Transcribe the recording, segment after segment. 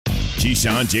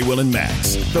Keyshawn, J. Will, and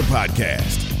Max, the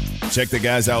podcast. Check the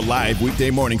guys out live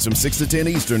weekday mornings from 6 to 10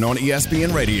 Eastern on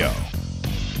ESPN Radio.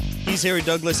 He's Harry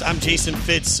Douglas. I'm Jason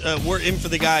Fitz. We're in for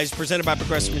the guys, presented by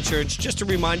Progressive Insurance. Just a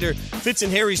reminder, Fitz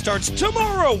and Harry starts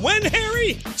tomorrow. When,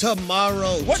 Harry?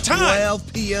 Tomorrow. What time?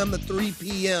 12 p.m. to 3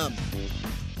 p.m.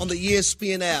 on the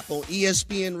ESPN app, on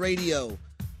ESPN Radio.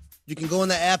 You can go in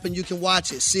the app and you can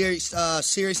watch it. Sirius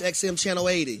XM Channel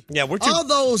 80. Yeah, all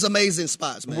those amazing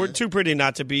spots, man. We're too pretty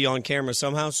not to be on camera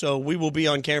somehow, so we will be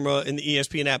on camera in the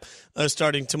ESPN app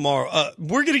starting tomorrow.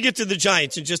 We're going to get to the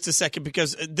Giants in just a second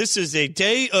because this is a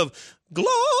day of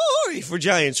glory for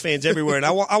Giants fans everywhere, and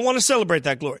I want to celebrate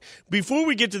that glory. Before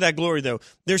we get to that glory, though,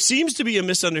 there seems to be a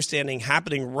misunderstanding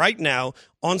happening right now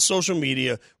on social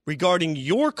media regarding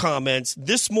your comments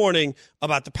this morning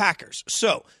about the Packers.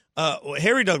 So,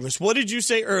 Harry Douglas, what did you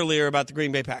say earlier about the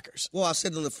Green Bay Packers? Well, I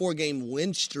said on the 4-game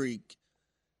win streak,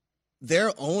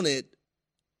 they're on it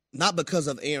not because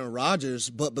of Aaron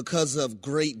Rodgers, but because of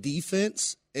great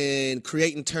defense and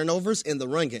creating turnovers in the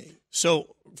run game.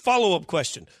 So, follow-up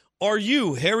question. Are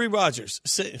you, Harry Douglas,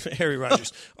 saying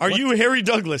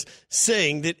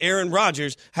that Aaron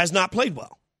Rodgers has not played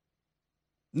well?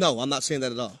 No, I'm not saying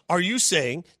that at all. Are you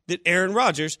saying that Aaron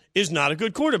Rodgers is not a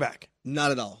good quarterback?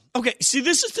 Not at all. Okay, see,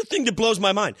 this is the thing that blows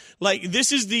my mind. Like,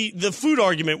 this is the food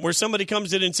argument where somebody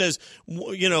comes in and says,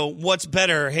 you know, what's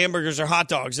better, hamburgers or hot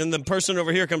dogs? And the person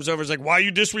over here comes over and is like, why are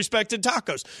you disrespecting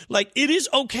tacos? Like, it is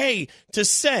okay to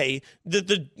say that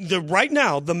the right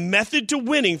now, the method to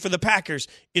winning for the Packers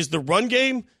is the run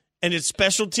game, and it's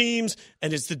special teams,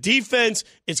 and it's the defense,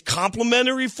 it's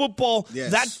complementary football. Yes.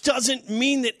 That doesn't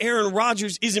mean that Aaron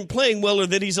Rodgers isn't playing well or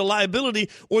that he's a liability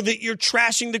or that you're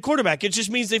trashing the quarterback. It just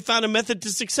means they found a method to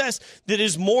success that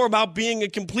is more about being a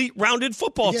complete, rounded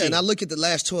football team. Yeah, and I look at the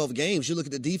last 12 games. You look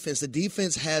at the defense. The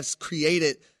defense has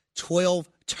created 12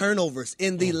 turnovers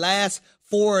in the last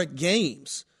 4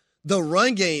 games. The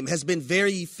run game has been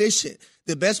very efficient.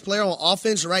 The best player on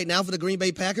offense right now for the Green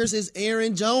Bay Packers is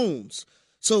Aaron Jones.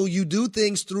 So you do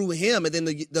things through him, and then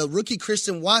the rookie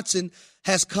Christian Watson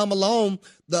has come along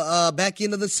the back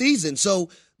end of the season. So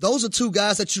those are 2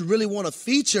 guys that you really want to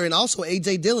feature, and also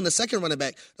A.J. Dillon, the second running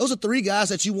back. Those are 3 guys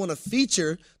that you want to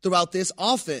feature throughout this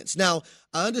offense. Now,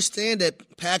 I understand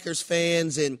that Packers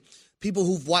fans and people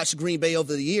who've watched Green Bay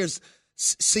over the years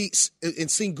seen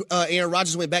Aaron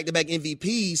Rodgers win back-to-back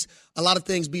MVPs, a lot of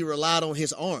things be relied on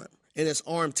his arm and his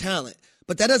arm talent.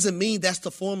 But that doesn't mean that's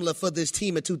the formula for this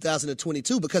team in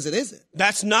 2022 because it isn't.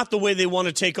 That's not the way they want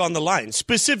to take on the Lions.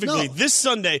 Specifically, This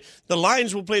Sunday, the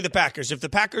Lions will play the Packers. If the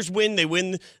Packers win, they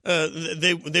win.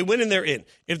 They win and they're in.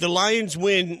 If the Lions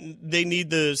win, they need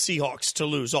the Seahawks to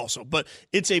lose also. But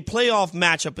it's a playoff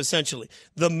matchup essentially.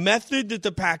 The method that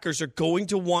the Packers are going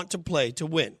to want to play to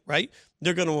win, right?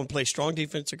 They're going to want to play strong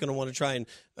defense. They're going to want to try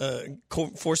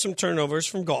and force some turnovers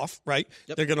from Goff, right?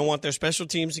 Yep. They're going to want their special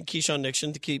teams and Keyshawn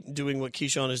Nixon to keep doing what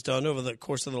Keyshawn has done over the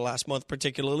course of the last month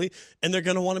particularly, and they're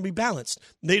going to want to be balanced.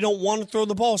 They don't want to throw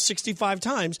the ball 65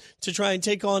 times to try and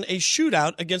take on a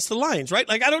shootout against the Lions, right?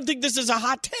 Like, I don't think this is a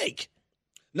hot take.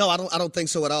 No, I don't think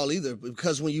so at all either,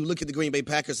 because when you look at the Green Bay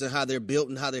Packers and how they're built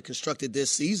and how they're constructed this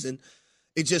season,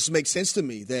 it just makes sense to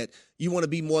me that you want to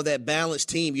be more that balanced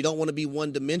team. You don't want to be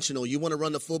one-dimensional. You want to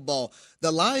run the football.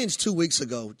 The Lions 2 weeks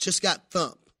ago just got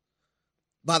thumped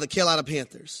by the Carolina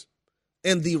Panthers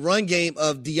in the run game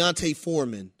of Deontay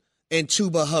Foreman and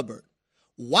Chuba Hubbard.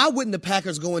 Why wouldn't the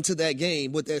Packers go into that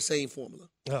game with that same formula?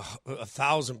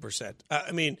 1,000%.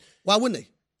 I mean, why wouldn't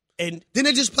they? And didn't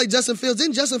they just play Justin Fields?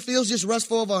 Didn't Justin Fields just rush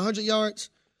for over 100 yards?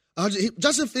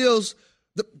 Justin Fields,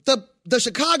 the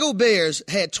Chicago Bears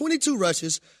had 22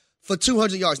 rushes for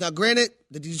 200 yards. Now, granted,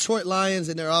 the Detroit Lions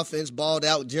and their offense balled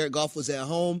out. Jared Goff was at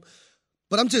home.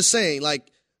 But I'm just saying,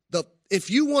 like, if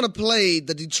you want to play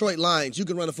the Detroit Lions, you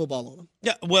can run a football on them.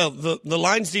 Yeah, well, the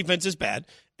Lions defense is bad.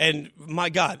 And, my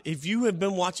God, if you have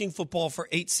been watching football for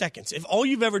 8 seconds, if all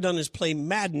you've ever done is play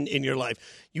Madden in your life,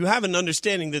 you have an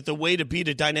understanding that the way to beat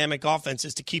a dynamic offense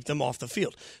is to keep them off the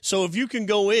field. So if you can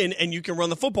go in and you can run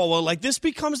the football well, like, this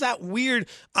becomes that weird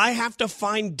I have to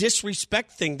find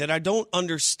disrespect thing that I don't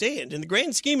understand. In the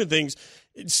grand scheme of things,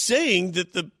 saying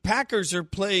that the Packers are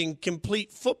playing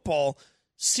complete football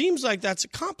seems like that's a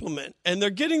compliment, and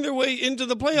they're getting their way into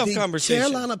the playoff conversation. The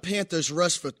Carolina Panthers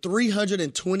rushed for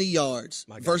 320 yards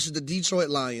versus the Detroit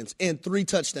Lions and 3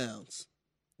 touchdowns.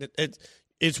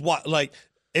 It's what, like,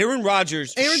 Aaron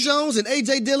Rodgers. Aaron Jones and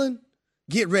A.J. Dillon,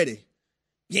 get ready.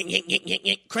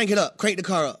 Crank it up. Crank the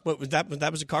car up. What was that?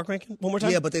 That was a car cranking? One more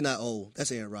time? Yeah, but they're not old.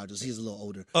 That's Aaron Rodgers. He's a little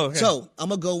older. Oh, okay. So I'm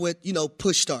going to go with,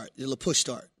 push start. A little push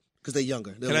start. Because they're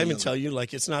younger. Can I even tell you,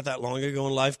 like, it's not that long ago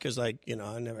in life because, like,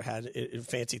 I never had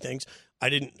fancy things. I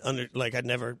didn't I'd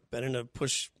never been in a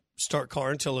push start car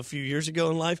until a few years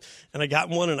ago in life, and I got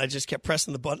one, and I just kept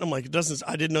pressing the button. I'm like,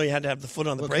 I didn't know you had to have the foot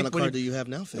on the brake. What kind of car do you have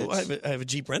now, Fitz? Well, I have a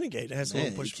Jeep Renegade. It has a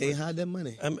little push. You can't hide that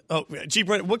money. Jeep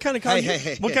Renegade. What kind of car?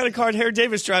 What kind of car did Harry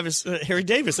Davis drive? Harry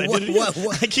Davis. I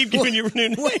keep giving you new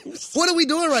names. What are we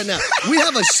doing right now? We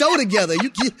have a show together.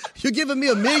 You're giving me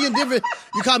a million different.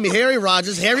 You call me Harry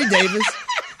Rogers, Harry Davis.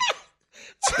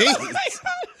 Jeez.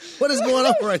 What is going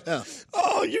on right now?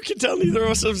 Oh, you can tell neither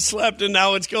of us have slept, and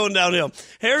now it's going downhill.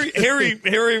 Harry,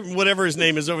 whatever his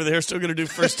name is over there, still going to do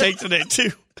first take today, too.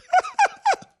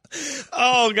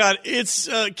 Oh, God. It's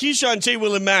Keyshawn, J.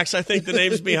 Will, and Max. I think the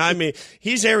name's behind me.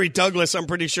 He's Harry Douglas, I'm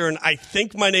pretty sure, and I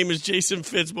think my name is Jason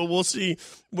Fitz, but we'll see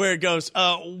where it goes.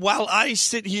 While I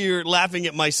sit here laughing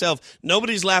at myself,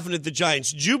 nobody's laughing at the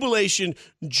Giants. Jubilation,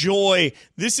 joy.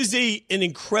 This is an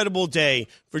incredible day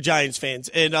for Giants fans.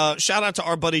 And shout out to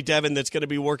our buddy Devin that's going to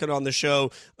be working on the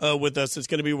show with us. That's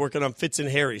going to be working on Fitz and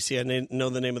Harry. See, I know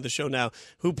the name of the show now.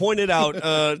 Who pointed out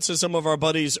to some of our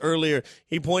buddies earlier,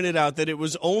 he pointed out that it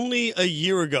was only a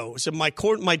year ago. So my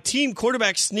team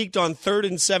quarterback sneaked on 3rd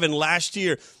and 7 last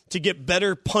year to get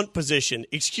better punt position.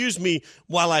 Excuse me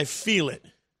while I feel it.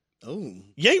 Oh,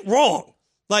 you ain't wrong.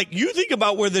 Like, you think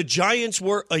about where the Giants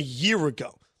were a year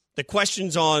ago. The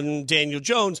questions on Daniel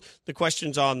Jones, the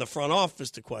questions on the front office,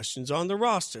 the questions on the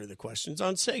roster, the questions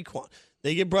on Saquon.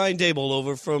 They get Brian Daboll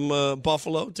over from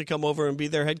Buffalo to come over and be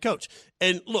their head coach.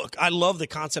 And look, I love the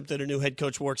concept that a new head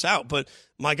coach works out, but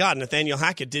my God, Nathaniel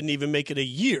Hackett didn't even make it a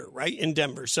year, right, in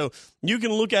Denver. So you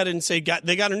can look at it and say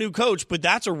they got a new coach, but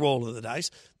that's a roll of the dice.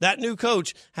 That new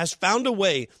coach has found a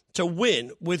way to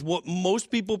win with what most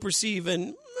people perceive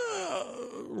in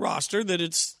roster that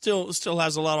it still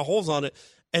has a lot of holes on it.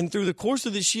 And through the course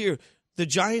of this year, the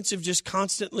Giants have just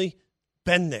constantly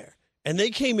been there. And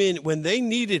they came in when they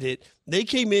needed it. They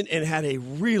came in and had a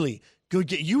really good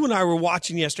game. You and I were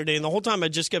watching yesterday, and the whole time I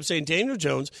just kept saying Daniel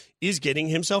Jones is getting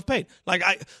himself paid. Like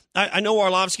I know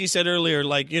Arlovsky said earlier,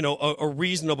 like, you know, a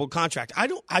reasonable contract.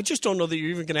 I just don't know that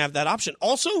you're even going to have that option.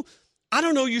 Also, I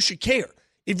don't know you should care.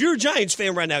 If you're a Giants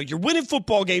fan right now, you're winning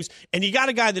football games, and you got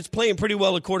a guy that's playing pretty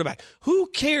well at quarterback. Who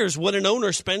cares what an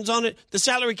owner spends on it? The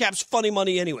salary cap's funny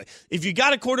money anyway. If you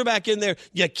got a quarterback in there,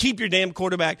 you keep your damn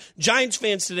quarterback. Giants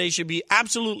fans today should be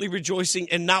absolutely rejoicing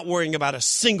and not worrying about a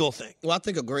single thing. Well, I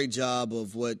think a great job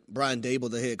of what Brian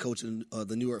Daboll, the head coach of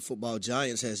the New York Football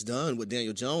Giants, has done with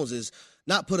Daniel Jones is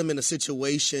not put him in a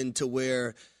situation to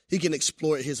where he can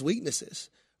exploit his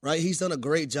weaknesses, right? He's done a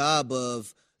great job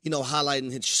of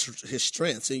highlighting his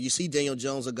strengths. And you see Daniel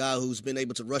Jones, a guy who's been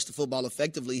able to rush the football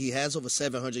effectively. He has over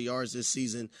 700 yards this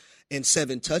season and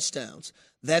 7 touchdowns.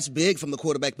 That's big from the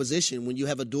quarterback position when you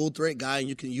have a dual threat guy and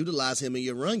you can utilize him in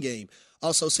your run game.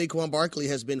 Also, Saquon Barkley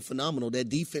has been phenomenal. That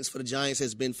defense for the Giants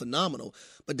has been phenomenal.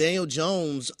 But Daniel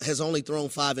Jones has only thrown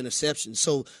 5 interceptions.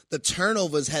 So the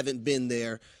turnovers haven't been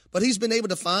there. But he's been able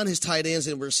to find his tight ends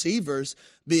and receivers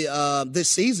this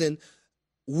season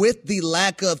with the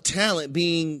lack of talent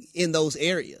being in those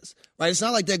areas, right? It's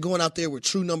not like they're going out there with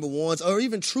true number ones or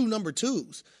even true number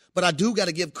twos. But I do got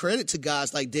to give credit to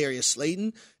guys like Darius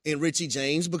Slayton and Richie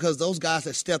James because those guys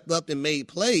have stepped up and made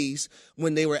plays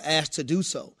when they were asked to do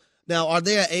so. Now, are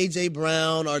they A.J.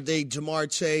 Brown? Are they Jamar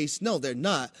Chase? No, they're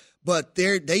not. But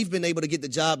they've been able to get the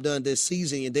job done this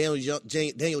season, and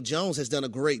Daniel Jones has done a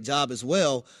great job as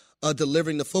well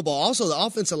delivering the football. Also, the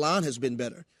offensive line has been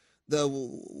better.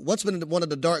 What's been one of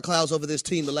the dark clouds over this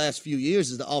team the last few years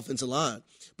is the offensive line.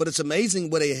 But it's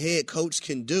amazing what a head coach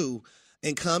can do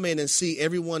and come in and see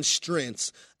everyone's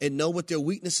strengths and know what their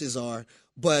weaknesses are.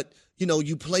 But,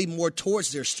 you play more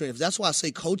towards their strengths. That's why I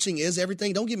say coaching is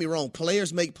everything. Don't get me wrong.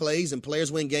 Players make plays and players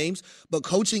win games, but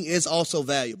coaching is also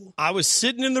valuable. I was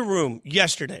sitting in the room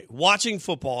yesterday watching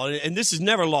football, and this is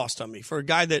never lost on me for a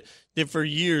guy that for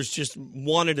years just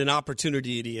wanted an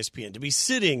opportunity at ESPN to be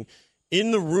sitting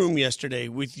in the room yesterday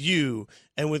with you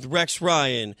and with Rex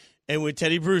Ryan and with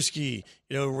Teddy Bruschi,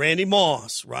 Randy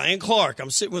Moss, Ryan Clark.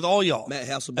 I'm sitting with all y'all. Matt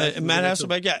Hasselbeck. Matt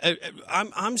Hasselbeck, yeah.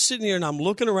 I'm sitting here and I'm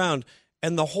looking around,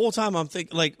 and the whole time I'm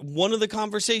thinking, like, one of the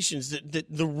conversations that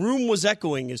the room was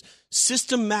echoing is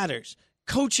system matters.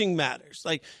 Coaching matters.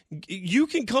 Like, you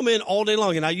can come in all day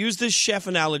long, and I use this chef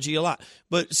analogy a lot,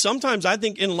 but sometimes I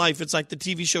think in life it's like the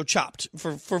TV show Chopped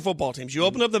for football teams. You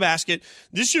open up the basket.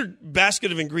 This is your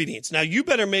basket of ingredients. Now, you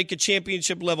better make a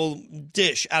championship-level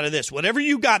dish out of this. Whatever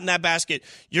you got in that basket,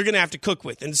 you're going to have to cook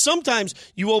with. And sometimes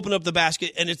you open up the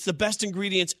basket, and it's the best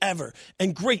ingredients ever.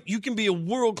 And great, you can be a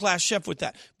world-class chef with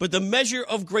that. But the measure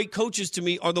of great coaches to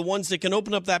me are the ones that can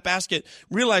open up that basket,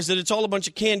 realize that it's all a bunch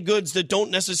of canned goods that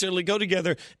don't necessarily go together,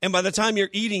 together, and by the time you're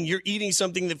eating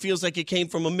something that feels like it came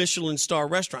from a Michelin star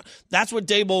restaurant. That's what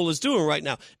Daboll is doing right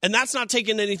now. And that's not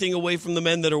taking anything away from the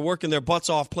men that are working their butts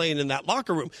off playing in that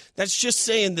locker room. That's just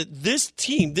saying that this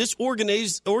team, this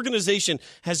organization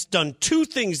has done two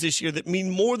things this year that mean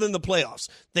more than the playoffs.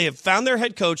 They have found their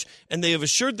head coach, and they have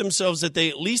assured themselves that they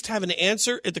at least have an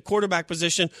answer at the quarterback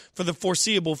position for the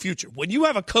foreseeable future. When you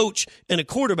have a coach and a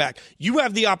quarterback, you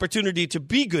have the opportunity to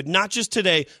be good, not just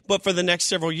today, but for the next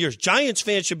several years. Giants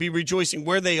fans should be rejoicing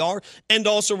where they are and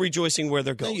also rejoicing where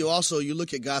they're going. And you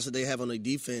look at guys that they have on the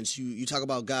defense. You talk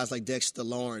about guys like Dexter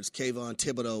Lawrence, Kayvon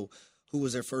Thibodeau, who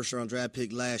was their first-round draft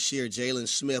pick last year, Jalen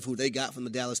Smith, who they got from the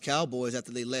Dallas Cowboys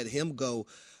after they let him go.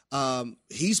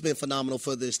 He's been phenomenal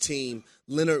for this team.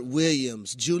 Leonard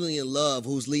Williams, Julian Love,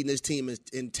 who's leading this team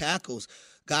in tackles.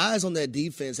 Guys on that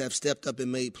defense have stepped up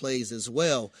and made plays as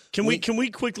well. Can we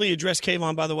quickly address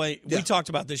Kayvon, by the way? Yeah. We talked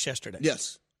about this yesterday.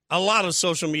 Yes. A lot of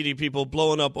social media people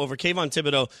blowing up over Kayvon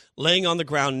Thibodeau laying on the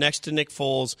ground next to Nick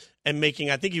Foles and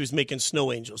I think he was making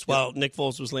snow angels while Nick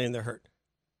Foles was laying there hurt.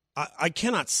 I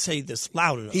cannot say this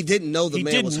loud enough. He didn't know the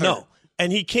man was hurt. He didn't know.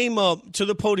 And he came up to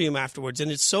the podium afterwards, and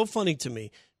it's so funny to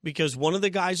me because one of the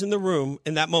guys in the room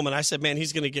in that moment, I said, man,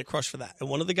 he's going to get crushed for that. And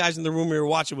one of the guys in the room we were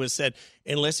watching with said,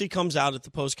 unless he comes out at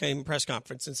the post-game press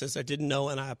conference and says, I didn't know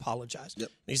and I apologize. Yep.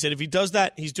 And he said, if he does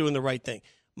that, he's doing the right thing.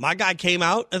 My guy came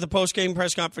out at the post-game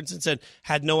press conference and said,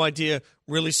 had no idea,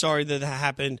 really sorry that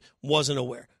happened, wasn't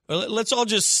aware. Let's all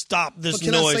just stop this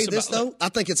noise. Can I say this, though? I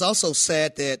think it's also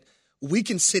sad that we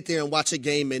can sit there and watch a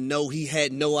game and know he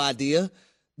had no idea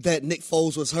that Nick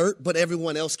Foles was hurt, but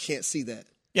everyone else can't see that.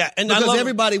 Yeah, and because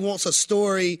everybody wants a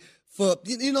story for,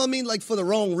 you know what I mean, like for the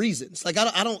wrong reasons. Like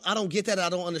I don't get that. I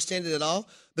don't understand it at all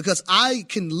because I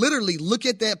can literally look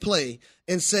at that play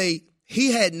and say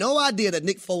he had no idea that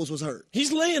Nick Foles was hurt.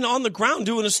 He's laying on the ground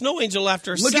doing a snow angel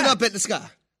after a sack. Looking up at the sky.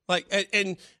 Like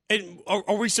and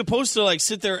are we supposed to like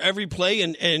sit there every play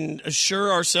and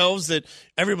assure ourselves that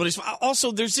everybody's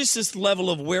also there's just this level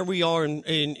of where we are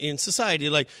in society.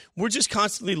 Like we're just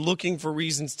constantly looking for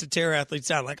reasons to tear athletes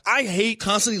down. Like I hate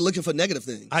constantly looking for negative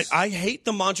things. I hate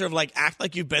the mantra of like act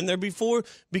like you've been there before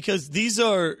because these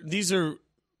are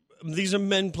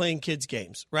men playing kids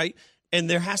games, right? And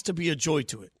there has to be a joy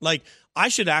to it. Like, I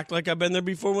should act like I've been there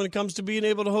before when it comes to being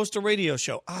able to host a radio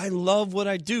show. I love what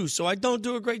I do, so I don't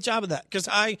do a great job of that because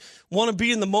I want to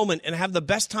be in the moment and have the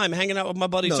best time hanging out with my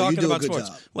buddies talking about sports.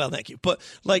 Job. Well, thank you. But,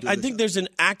 like, I think there's an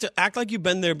act like you've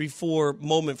been there before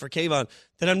moment for Kayvon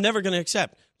that I'm never going to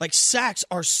accept. Like, sacks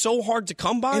are so hard to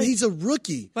come by. And he's a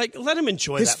rookie. Like, let him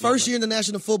enjoy his first year in the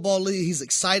National Football League. He's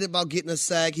excited about getting a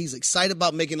sack. He's excited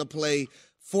about making a play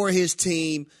for his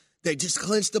team. They just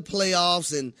clinched the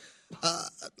playoffs, and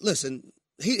listen,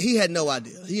 he had no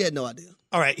idea. He had no idea.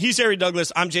 All right, he's Harry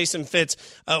Douglas. I'm Jason Fitz.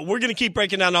 We're going to keep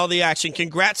breaking down all the action.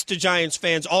 Congrats to Giants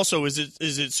fans. Also, is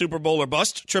it Super Bowl or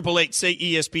bust? 888-SAY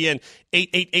ESPN,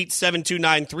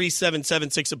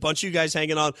 888-729-3776. A bunch of you guys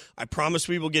hanging on. I promise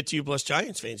we will get to you, plus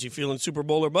Giants fans. You feeling Super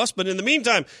Bowl or bust? But in the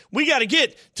meantime, we got to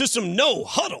get to some no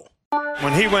huddle.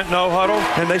 When he went no huddle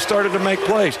and they started to make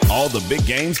plays. All the big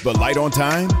games, but light on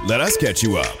time? Let us catch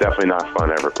you up. Definitely not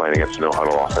fun ever playing against a no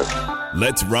huddle offense.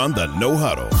 Let's run the no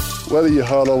huddle. Whether you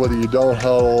huddle, whether you don't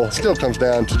huddle, it still comes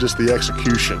down to just the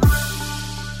execution.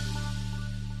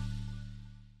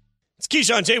 It's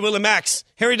Keyshawn, J. Will, and Max.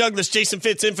 Harry Douglas, Jason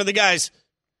Fitz in for the guys.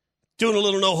 Doing a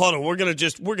little no huddle. We're gonna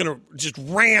just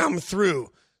ram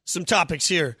through some topics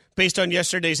here based on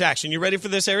yesterday's action. You ready for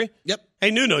this, Harry? Yep.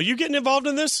 Hey, Nuno, you getting involved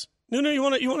in this? Nuno, you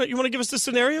want to give us the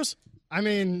scenarios? I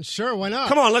mean, sure, why not?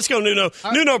 Come on, let's go, Nuno.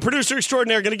 Nuno, producer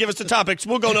extraordinaire, going to give us the topics.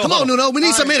 We'll go no Come huddle. on, Nuno. We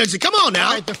need some energy. Come on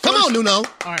now. Come on, Nuno. All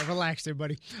right, relax there,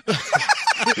 buddy.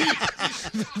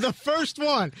 The first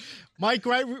one, Mike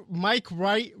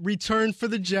Wright returned for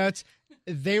the Jets.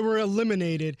 They were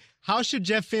eliminated. How should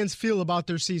Jet fans feel about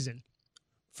their season?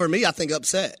 For me, I think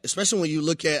upset, especially when you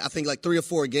look at, I think, like 3 or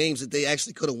 4 games that they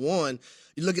actually could have won.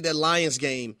 You look at that Lions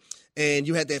game, and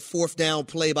you had that 4th down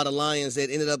play by the Lions that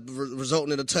ended up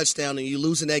resulting in a touchdown, and you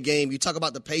lose in that game. You talk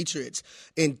about the Patriots.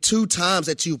 In 2 times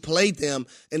that you played them,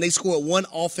 and they scored 1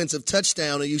 offensive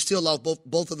touchdown, and you still lost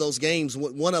both of those games,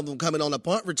 one of them coming on a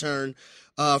punt return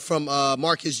from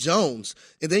Marcus Jones.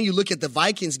 And then you look at the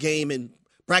Vikings game, and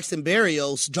Braxton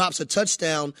Berrios drops a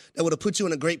touchdown that would have put you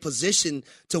in a great position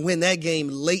to win that game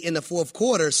late in the fourth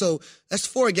quarter. So that's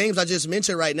 4 games I just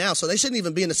mentioned right now. So they shouldn't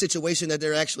even be in the situation that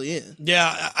they're actually in.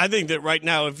 Yeah, I think that right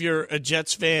now, if you're a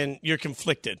Jets fan, you're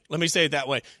conflicted. Let me say it that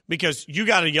way. Because you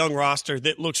got a young roster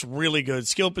that looks really good.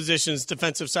 Skill positions,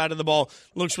 defensive side of the ball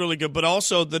looks really good. But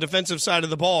also the defensive side of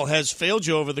the ball has failed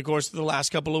you over the course of the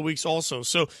last couple of weeks also.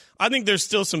 So I think there's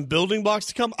still some building blocks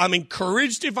to come. I'm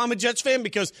encouraged if I'm a Jets fan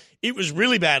because it was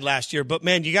really bad last year. But,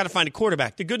 man, you got to find a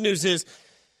quarterback. The good news is,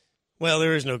 well,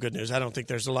 there is no good news. I don't think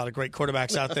there's a lot of great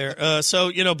quarterbacks out there.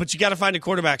 But you got to find a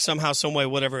quarterback somehow, some way,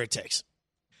 whatever it takes.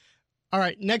 All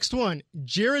right, next one.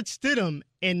 Jarrett Stidham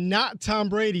and not Tom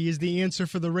Brady is the answer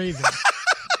for the Ravens.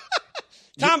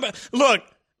 Look,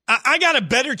 I got a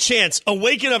better chance of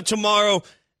waking up tomorrow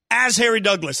as Harry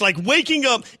Douglas, like waking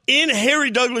up in Harry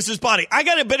Douglas's body. I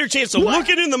got a better chance of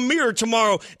looking in the mirror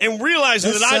tomorrow and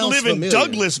realizing that I live in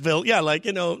Douglasville. Yeah, like,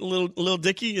 Lil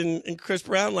Dicky and Chris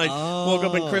Brown, woke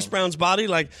up in Chris Brown's body.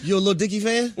 Like, you a Lil Dicky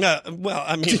fan? Well,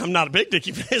 I mean, I'm not a big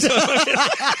Dicky fan. So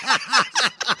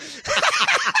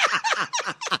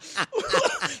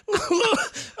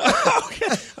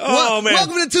Oh, man.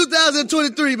 Welcome to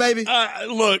 2023, baby.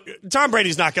 Look, Tom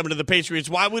Brady's not coming to the Patriots.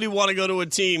 Why would he want to go to a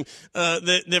team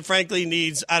that frankly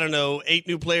needs, 8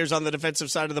 new players on the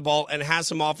defensive side of the ball and has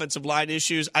some offensive line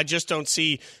issues? I just don't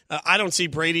see I don't see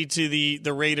Brady to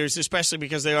the Raiders, especially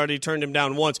because they already turned him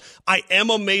down once. I am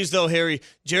amazed, though, Harry,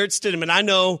 Jarrett Stidham, and I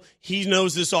know he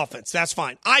knows this offense. That's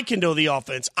fine. I can know the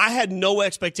offense. I had no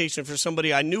expectation for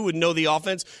somebody I knew would know the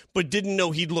offense, but didn't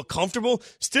know he'd look comfortable.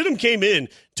 Stidham came in,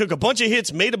 took a bunch of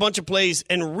hits, made a bunch of plays,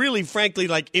 and really, frankly,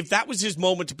 if that was his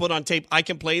moment to put on tape, I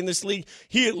can play in this league,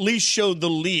 he at least showed the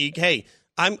league, hey,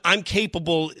 I'm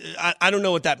capable. I don't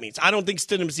know what that means. I don't think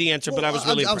Stidham's the answer, but I was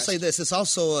really impressed. I'll say this. It's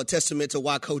also a testament to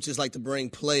why coaches like to bring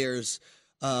players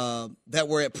that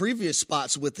were at previous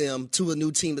spots with them to a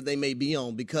new team that they may be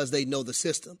on because they know the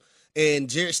system. And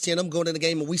Jarrett Stidham going in the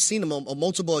game, and we've seen him on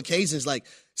multiple occasions, like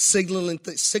signaling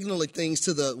things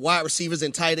to the wide receivers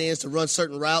and tight ends to run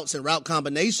certain routes and route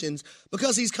combinations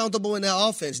because he's comfortable in that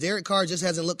offense. Derek Carr just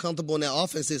hasn't looked comfortable in that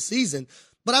offense this season.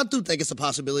 But I do think it's a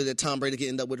possibility that Tom Brady could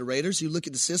end up with the Raiders. You look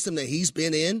at the system that he's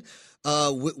been in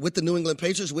with the New England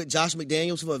Patriots, with Josh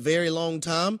McDaniels for a very long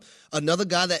time. Another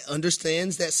guy that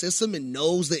understands that system and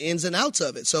knows the ins and outs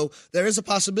of it. So there is a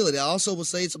possibility. I also would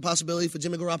say it's a possibility for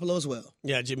Jimmy Garoppolo as well.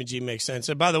 Yeah, Jimmy G makes sense.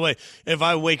 And by the way, if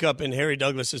I wake up in Harry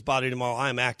Douglas's body tomorrow,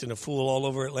 I'm acting a fool all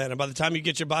over Atlanta. By the time you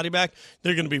get your body back,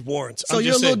 they're going to be warrants. So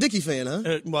you're a Lil Dicky fan,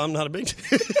 huh? Well, I'm not a big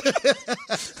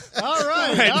All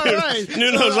right.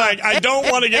 Nuno's like, I don't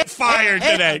want to get fired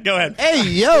today. Go ahead. Hey,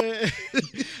 yo.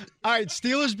 All right,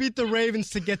 Steelers beat the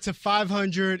Ravens to get to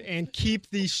 500 and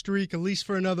keep the streak, at least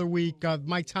for another week,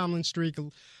 Mike Tomlin's streak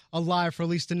alive for at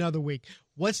least another week.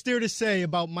 What's there to say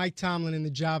about Mike Tomlin and the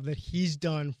job that he's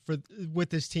done with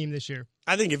this team this year?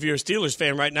 I think if you're a Steelers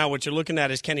fan right now, what you're looking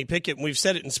at is Kenny Pickett, and we've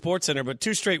said it in SportsCenter, but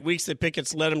 2 straight weeks that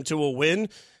Pickett's led him to a win.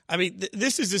 I mean,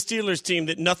 this is a Steelers team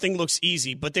that nothing looks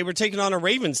easy, but they were taking on a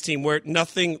Ravens team where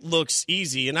nothing looks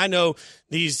easy. And I know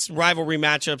these rivalry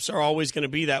matchups are always going to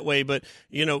be that way, but,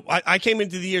 I came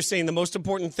into the year saying the most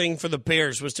important thing for the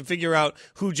Bears was to figure out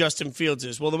who Justin Fields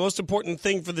is. Well, the most important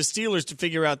thing for the Steelers to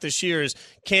figure out this year is,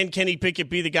 can Kenny Pickett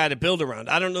be the guy to build around?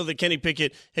 I don't know that Kenny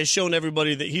Pickett has shown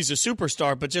everybody that he's a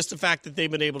superstar, but just the fact that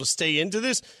they've been able to stay into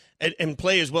this and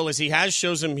play as well as he has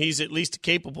shows him he's at least a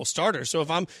capable starter. So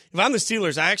if I'm the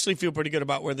Steelers, I actually feel pretty good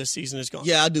about where this season is going.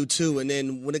 Yeah, I do too. And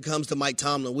then when it comes to Mike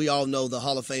Tomlin, we all know the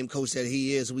Hall of Fame coach that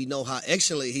he is. We know how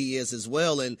excellent he is as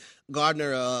well. And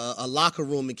Gardner, a locker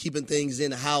room and keeping things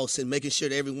in the house and making sure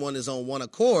that everyone is on one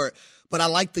accord. But I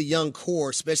like the young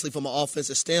core, especially from an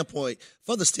offensive standpoint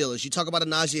for the Steelers. You talk about a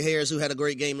Najee Harris who had a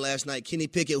great game last night, Kenny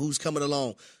Pickett who's coming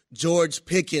along, George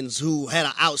Pickens who had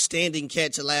an outstanding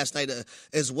catch last night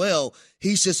as well.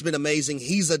 He's just been amazing.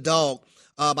 He's a dog.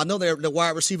 I know the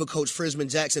wide receiver coach, Frisman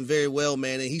Jackson, very well,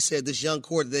 man, and he said this young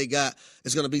core that they got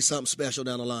is going to be something special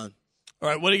down the line. All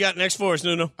right, what do you got next for us,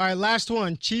 Nuno? All right, last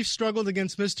one. Chiefs struggled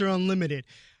against Mr. Unlimited.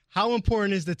 How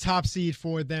important is the top seed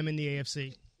for them in the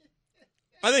AFC?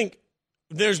 I think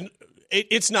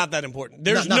it's not that important.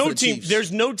 There's no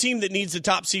team that needs a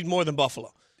top seed more than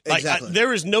Buffalo. Exactly.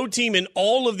 There is no team in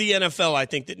all of the NFL, I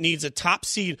think, that needs a top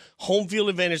seed home field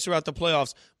advantage throughout the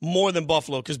playoffs more than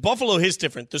Buffalo, because Buffalo is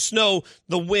different. The snow,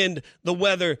 the wind, the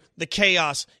weather, the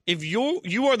chaos. If you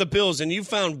are the Bills and you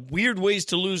found weird ways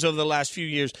to lose over the last few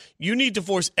years, you need to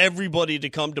force everybody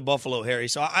to come to Buffalo, Harry.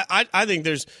 So I think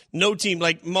there's no team.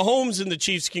 Like Mahomes and the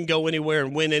Chiefs can go anywhere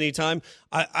and win anytime.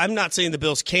 I'm not saying the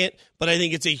Bills can't, but I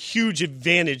think it's a huge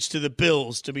advantage to the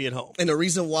Bills to be at home. And the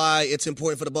reason why it's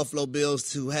important for the Buffalo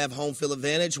Bills to have home field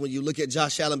advantage, when you look at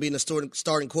Josh Allen being the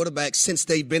starting quarterback since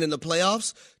they've been in the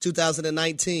playoffs,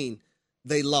 2019,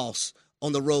 they lost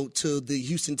on the road to the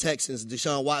Houston Texans,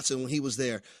 Deshaun Watson, when he was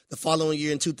there. The following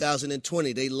year in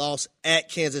 2020, they lost at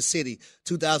Kansas City.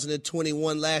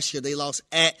 2021 last year, they lost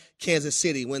at Kansas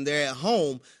City. When they're at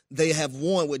home, they have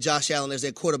won with Josh Allen as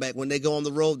their quarterback. When they go on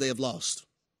the road, they have lost.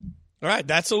 All right,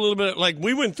 that's a little bit like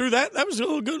we went through that. That was a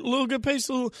little good pace.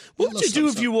 What would you do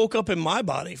if you woke up in my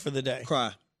body for the day?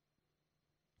 Cry.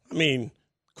 I mean,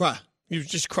 cry. You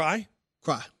just cry?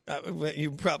 Cry. You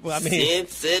probably. I mean,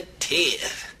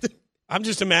 sensitive. I'm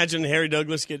just imagining Harry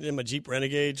Douglas getting in a Jeep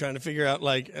Renegade, trying to figure out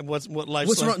what life's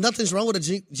What's like. wrong? Nothing's wrong with a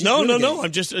Jeep. No.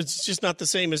 Renegade. It's just not the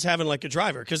same as having like a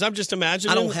driver. Because I'm just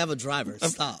imagining. I don't have a driver.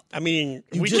 Stop. I mean,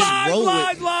 you just roll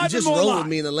with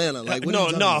me in Atlanta. Like no,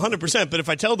 100%. But if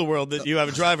I tell the world that you have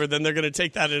a driver, then they're going to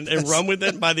take that and run with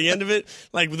it. By the end of it,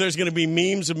 like there's going to be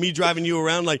memes of me driving you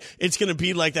around. Like it's going to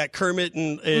be like that Kermit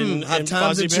and how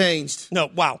times have changed.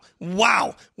 No, wow.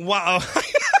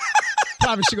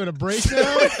 Probably should go to break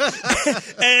now.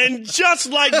 And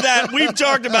just like that, we've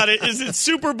talked about it. Is it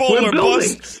Super Bowl or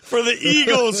bust for the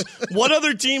Eagles? What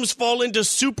other teams fall into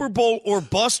Super Bowl or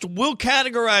bust? We'll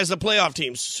categorize the playoff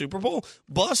teams. Super Bowl,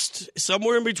 bust,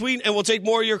 somewhere in between. And we'll take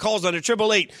more of your calls on it.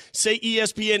 888 say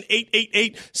ESPN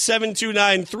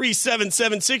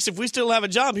 888-729-3776. If we still have a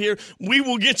job here, we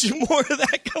will get you more of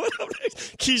that coming up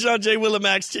next. Keyshawn, J.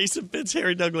 Willimax, Jason Fitz,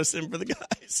 Harry Douglas in for the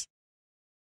guys.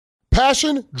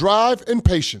 Passion, drive, and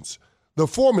patience. The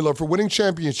formula for winning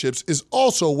championships is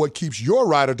also what keeps your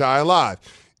ride or die alive.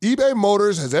 eBay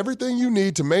Motors has everything you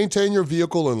need to maintain your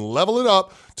vehicle and level it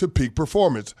up to peak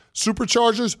performance.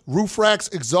 Superchargers, roof racks,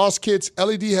 exhaust kits,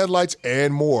 LED headlights,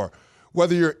 and more.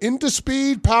 Whether you're into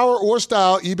speed, power, or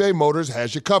style, eBay Motors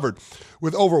has you covered.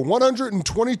 With over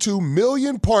 122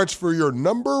 million parts for your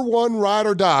number one ride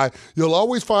or die, you'll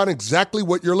always find exactly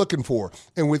what you're looking for.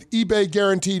 And with eBay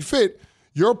Guaranteed Fit,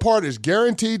 your part is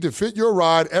guaranteed to fit your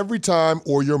ride every time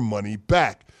or your money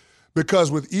back. Because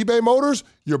with eBay Motors,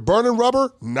 you're burning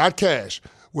rubber, not cash.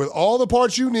 With all the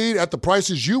parts you need at the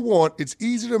prices you want, it's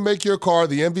easy to make your car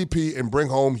the MVP and bring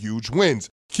home huge wins.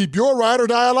 Keep your ride or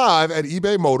die alive at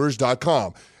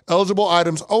ebaymotors.com. Eligible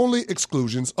items only.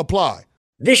 Exclusions apply.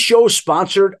 This show is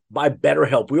sponsored by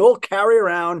BetterHelp. We all carry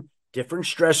around different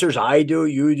stressors. I do,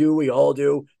 you do, we all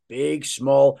do. Big,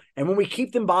 small, and when we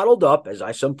keep them bottled up, as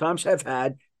I sometimes have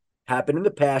had happen in the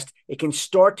past, it can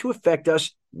start to affect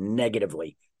us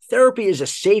negatively. Therapy is a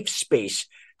safe space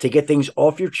to get things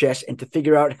off your chest and to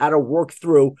figure out how to work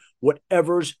through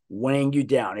whatever's weighing you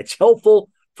down. It's helpful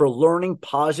for learning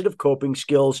positive coping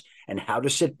skills and how to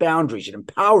set boundaries. It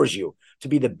empowers you to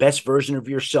be the best version of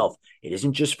yourself. It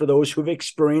isn't just for those who've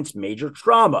experienced major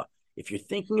trauma. If you're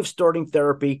thinking of starting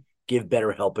therapy, give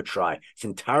BetterHelp a try. It's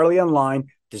entirely online,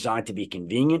 designed to be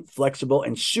convenient, flexible,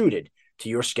 and suited to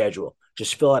your schedule.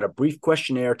 Just fill out a brief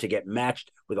questionnaire to get matched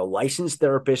with a licensed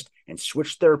therapist and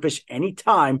switch therapists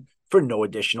anytime for no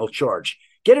additional charge.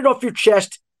 Get it off your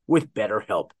chest with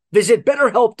BetterHelp. Visit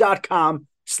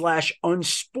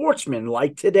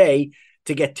BetterHelp.com/unsportsmanlike today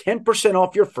to get 10%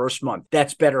 off your first month.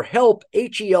 That's BetterHelp,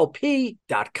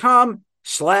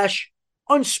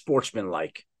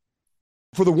 HELP.com/unsportsmanlike.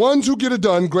 For the ones who get it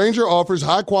done, Grainger offers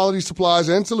high-quality supplies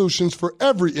and solutions for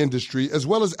every industry, as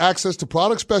well as access to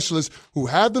product specialists who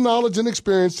have the knowledge and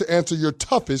experience to answer your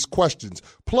toughest questions.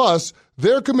 Plus,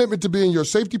 their commitment to being your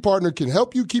safety partner can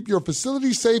help you keep your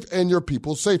facility safe and your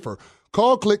people safer.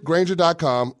 Call, click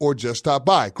Grainger.com, or just stop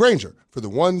by. Grainger, for the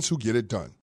ones who get it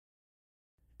done.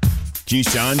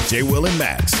 Keyshawn, J. Will, and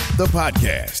Max, the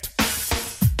podcast.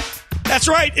 That's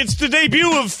right. It's the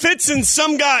debut of Fitz and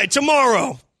Some Guy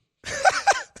tomorrow.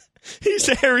 He's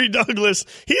Harry Douglas.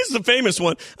 He's the famous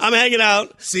one. I'm hanging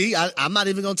out. See, I'm not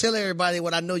even going to tell everybody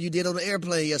what I know you did on the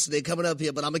airplane yesterday coming up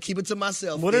here, but I'm going to keep it to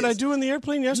myself. What did I do in the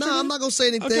airplane yesterday? No, I'm not going to say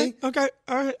anything. Okay.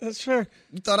 All right. That's fair.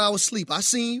 You thought I was asleep. I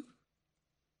seen you.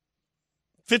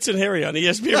 Fitz and Harry on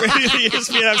ESPN Radio, the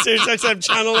ESPN app, Sirius XM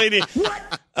Channel 80.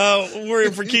 We're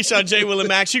in for Keyshawn, J. Will, and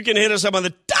Max. You can hit us up on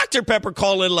the Dr. Pepper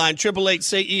call-in line,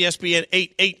 888-SAY-ESPN,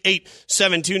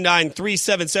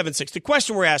 888-729-3776. The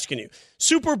question we're asking you,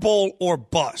 Super Bowl or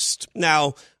bust?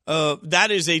 Now,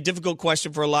 that is a difficult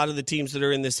question for a lot of the teams that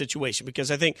are in this situation,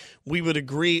 because I think we would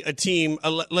agree a team,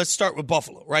 let's start with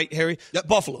Buffalo, right, Harry? Yep.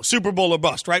 Buffalo, Super Bowl or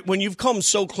bust, right? When you've come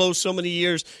so close so many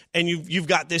years and you've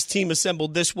got this team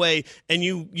assembled this way and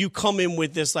you come in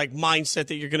with this like mindset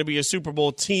that you're going to be a Super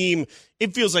Bowl team,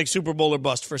 it feels like Super Bowl or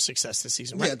bust for success this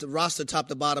season, right? Yeah, the roster top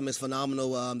to bottom is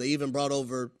phenomenal. They even brought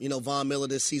over, Von Miller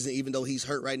this season, even though he's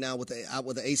hurt right now with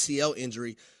the ACL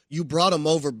injury. You brought him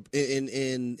over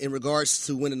in regards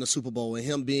to winning the Super Bowl and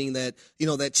him being that,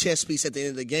 that chess piece at the end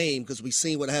of the game, because we've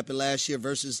seen what happened last year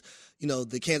versus,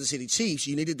 the Kansas City Chiefs.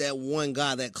 You needed that one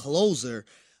guy, that closer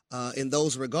in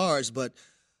those regards. But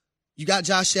you got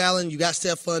Josh Allen, you got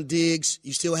Stephon Diggs.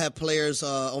 You still have players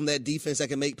on that defense that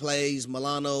can make plays,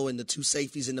 Milano and the two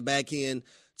safeties in the back end.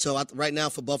 So right now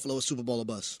for Buffalo, it's Super Bowl or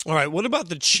bust. All right, what about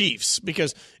the Chiefs?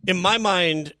 Because in my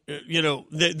mind,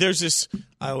 there's this.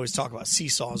 I always talk about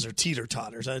seesaws or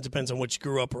teeter-totters. It depends on what you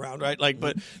grew up around, right?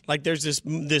 But there's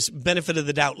this benefit of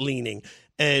the doubt leaning,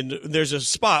 and there's a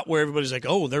spot where everybody's like,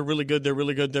 oh, they're really good, they're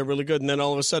really good, they're really good, and then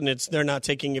all of a sudden they're not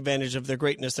taking advantage of their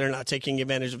greatness. They're not taking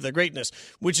advantage of their greatness,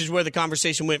 which is where the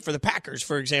conversation went for the Packers,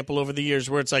 for example, over the years,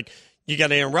 where it's like, you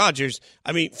got Aaron Rodgers.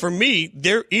 I mean, for me,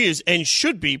 there is and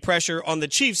should be pressure on the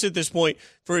Chiefs at this point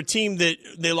for a team that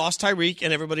they lost Tyreek,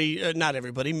 and everybody, not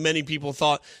everybody, many people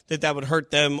thought that would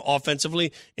hurt them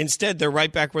offensively. Instead, they're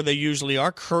right back where they usually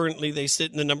are. Currently, they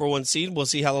sit in the number 1 seed. We'll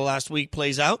see how the last week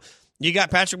plays out. You got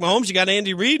Patrick Mahomes. You got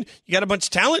Andy Reid. You got a bunch of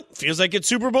talent. Feels like it's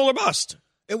Super Bowl or bust.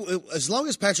 As long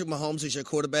as Patrick Mahomes is your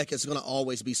quarterback, it's going to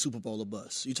always be Super Bowl or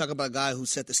bust. You talk about a guy who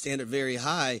set the standard very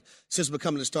high since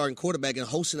becoming the starting quarterback and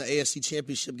hosting the AFC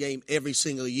Championship game every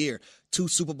single year. 2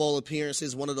 Super Bowl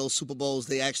appearances, one of those Super Bowls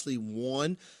they actually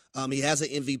won. He has an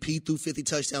MVP through 50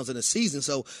 touchdowns in a season.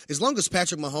 So as long as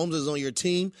Patrick Mahomes is on your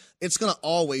team, it's going to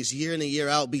always, year in and year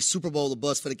out, be Super Bowl or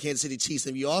bust for the Kansas City Chiefs.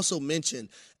 And you also mentioned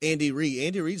Andy Reid.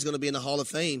 Andy Reid is going to be in the Hall of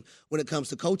Fame when it comes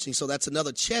to coaching. So that's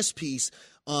another chess piece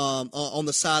on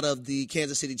the side of the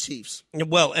Kansas City Chiefs.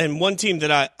 Well, and one team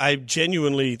that I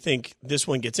genuinely think this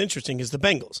one gets interesting is the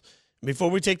Bengals. Before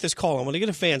we take this call, I want to get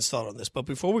a fan's thought on this. But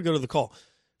before we go to the call,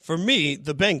 for me,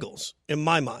 the Bengals, in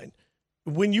my mind,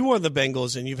 when you are the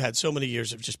Bengals and you've had so many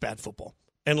years of just bad football,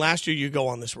 and last year you go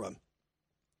on this run,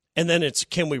 and then it's,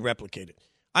 can we replicate it?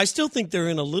 I still think they're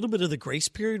in a little bit of the grace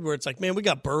period where it's like, man, we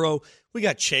got Burrow, we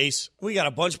got Chase, we got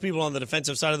a bunch of people on the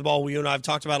defensive side of the ball. You and I have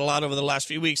talked about a lot over the last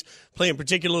few weeks, playing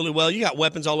particularly well. You got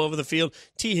weapons all over the field.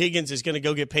 T. Higgins is going to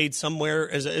go get paid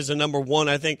somewhere as a number 1,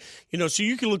 I think. So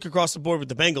you can look across the board with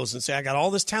the Bengals and say, I got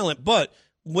all this talent, but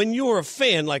when you're a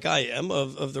fan like I am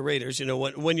of the Raiders,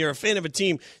 when you're a fan of a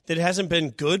team that hasn't been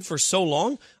good for so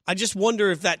long, I just wonder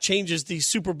if that changes the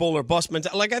Super Bowl or bust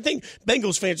mentality. Like, I think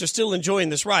Bengals fans are still enjoying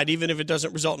this ride, even if it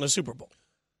doesn't result in a Super Bowl.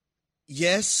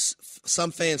 Yes, some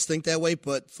fans think that way,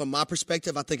 but from my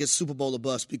perspective, I think it's Super Bowl or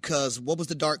bust, because what was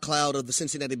the dark cloud of the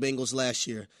Cincinnati Bengals last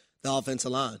year? The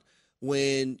offensive line.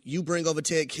 When you bring over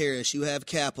Ted Karras, you have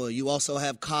Kappa, you also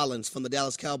have Collins from the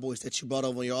Dallas Cowboys that you brought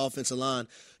over on your offensive line.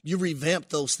 You revamp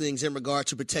those things in regard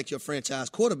to protect your franchise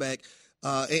quarterback,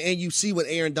 and you see what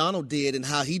Aaron Donald did and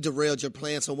how he derailed your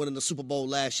plans on winning the Super Bowl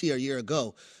last year, a year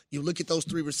ago. You look at those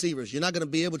 3 receivers. You're not going to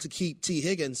be able to keep T.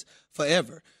 Higgins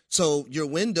forever. So your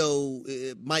window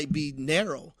might be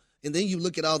narrow. And then you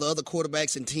look at all the other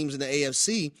quarterbacks and teams in the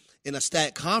AFC in a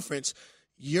stacked conference.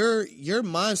 Your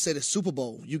mindset is Super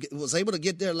Bowl. You was able to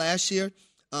get there last year,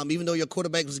 even though your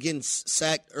quarterback was getting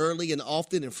sacked early and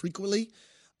often and frequently.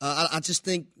 I just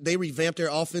think they revamped their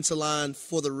offensive line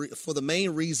for the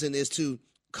main reason is to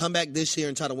come back this year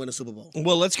and try to win a Super Bowl.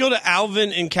 Well, let's go to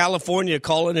Alvin in California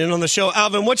calling in on the show.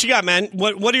 Alvin, what you got, man?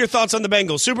 What are your thoughts on the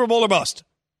Bengals? Super Bowl or bust?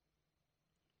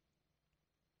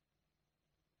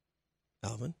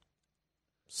 Alvin?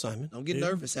 Simon? Don't get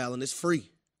nervous, Alan. It's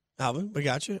free. Alvin, we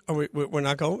got you. We're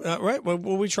not going? Right. Well,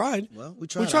 we tried. Well, we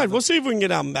tried. Alvin. We'll see if we can get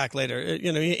Alvin back later.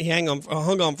 He hung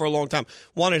on for a long time.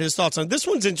 Wanted his thoughts on it. This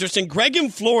one's interesting. Greg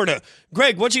in Florida.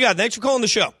 Greg, what you got? Thanks for calling the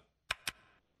show.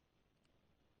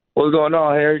 What's going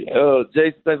on, Harry?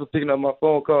 Jason, thanks for picking up my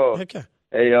phone call. Okay.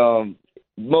 Hey,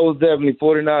 most definitely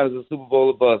 49ers is a Super Bowl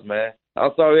or bust, man.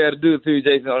 I'm sorry we had to do it to you,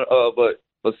 Jason,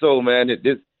 but so, man,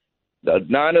 the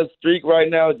Niners streak right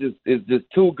now is just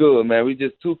too good, man. We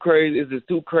just too crazy. It's just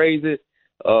too crazy. As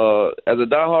a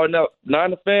diehard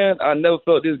Niner fan, I never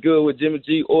felt this good with Jimmy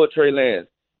G or Trey Lance.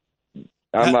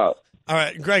 I'm out. All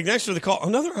right, Greg, next for the call.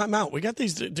 Another I'm out. We got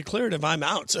these declarative I'm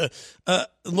outs.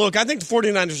 Look, I think the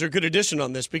 49ers are a good addition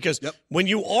on this because when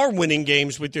you are winning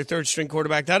games with your third-string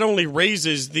quarterback, that only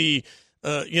raises the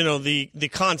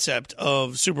concept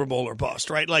of Super Bowl or bust,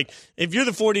 right? Like, if you're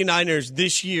the 49ers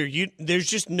this year, there's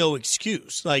just no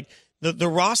excuse. Like, The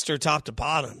roster top to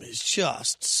bottom is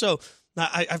just so.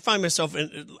 I find myself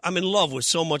I'm in love with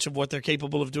so much of what they're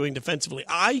capable of doing defensively.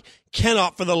 I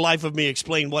cannot for the life of me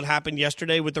explain what happened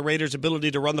yesterday with the Raiders'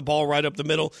 ability to run the ball right up the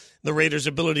middle, the Raiders'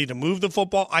 ability to move the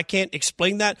football. I can't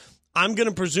explain that. I'm going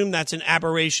to presume that's an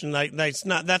aberration. That's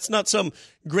not some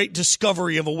great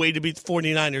discovery of a way to beat the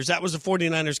 49ers. That was the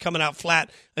 49ers coming out flat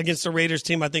against the Raiders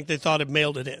team. I think they thought had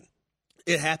mailed it in.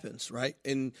 It happens, right?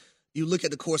 And you look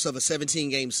at the course of a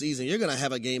 17-game season, you're going to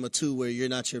have a game or two where you're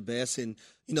not your best, and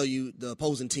the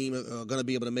opposing team are going to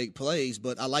be able to make plays.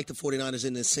 But I like the 49ers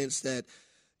in the sense that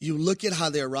you look at how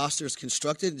their roster is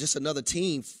constructed, just another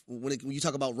team, when you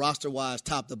talk about roster-wise,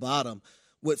 top to bottom,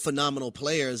 with phenomenal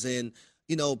players. And,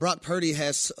 Brock Purdy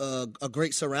has a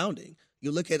great surrounding.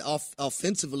 You look at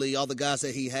offensively, all the guys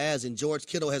that he has, and George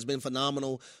Kittle has been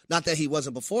phenomenal. Not that he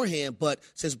wasn't beforehand, but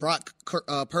since Brock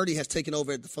Purdy has taken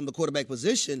over from the quarterback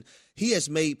position, he has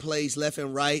made plays left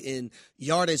and right, and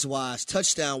yardage-wise,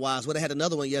 touchdown-wise. Well, they had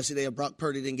another one yesterday, and Brock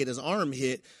Purdy didn't get his arm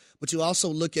hit. But you also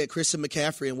look at Christian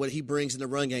McCaffrey and what he brings in the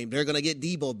run game. They're going to get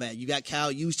Debo back. You got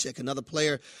Kyle Juszczyk, another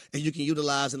player that you can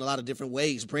utilize in a lot of different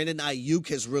ways. Brandon Ayuk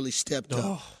has really stepped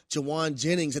up. Jawan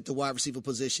Jennings at the wide receiver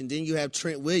position. Then you have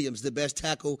Trent Williams, the best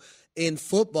tackle in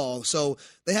football. So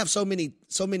they have so many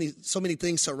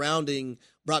things surrounding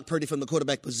Brock Purdy from the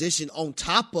quarterback position on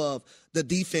top of the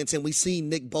defense. And we seen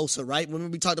Nick Bosa, right?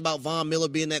 When we talked about Von Miller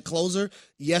being that closer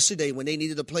yesterday when they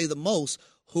needed to play the most,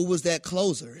 who was that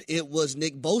closer? It was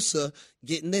Nick Bosa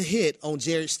getting the hit on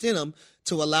Jarrett Stidham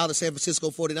to allow the San Francisco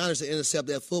 49ers to intercept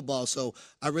that football. So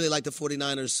I really like the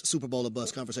 49ers Super Bowl or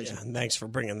bust conversation. Yeah, thanks for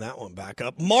bringing that one back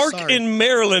up. Mark in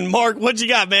Maryland. Mark, what you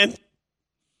got, man?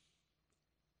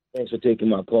 Thanks for taking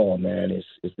my call, man.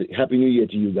 It's Happy New Year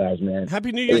to you guys, man.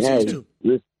 Happy New Year to you,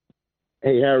 too.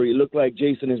 Hey, Harry, it looked like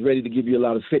Jason is ready to give you a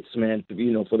lot of fits, man,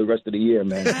 for the rest of the year,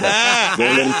 man. Don't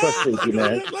let him frustrate you,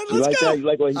 man. You like that? You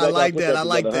like what he I like that. I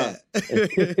like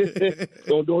that.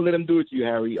 Don't let him do it to you,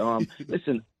 Harry.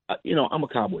 Listen, I'm a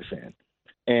Cowboy fan.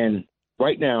 And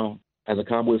right now, as a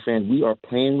Cowboy fan, we are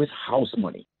playing with house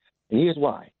money. And here's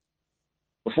why.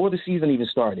 Before the season even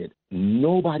started,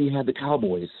 nobody had the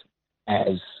Cowboys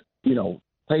as,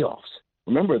 playoffs.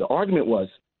 Remember, the argument was,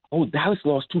 Dallas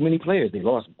lost too many players. They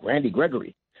lost Randy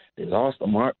Gregory. They lost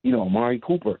Amari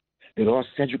Cooper. They lost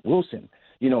Cedric Wilson.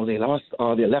 They lost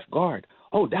their left guard.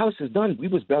 Dallas is done. We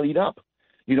was bellied up.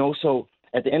 So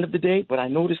at the end of the day, but I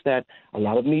noticed that a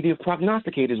lot of media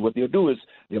prognosticators, what they'll do is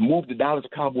they'll move the Dallas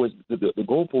Cowboys, the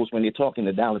goalposts when they're talking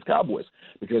the Dallas Cowboys.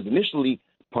 Because initially,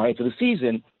 prior to the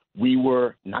season, we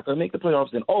were not going to make the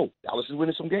playoffs. Then, Dallas is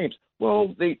winning some games.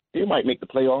 Well, they might make the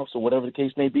playoffs or whatever the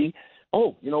case may be.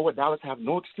 You know what? Dallas have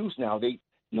no excuse now. We're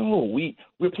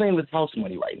playing with house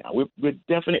money right now. We're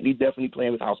definitely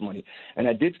playing with house money. And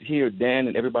I did hear Dan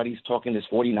and everybody's talking this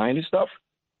 49ers stuff.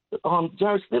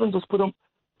 Jarrett Stidham just put him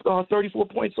 34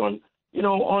 points on the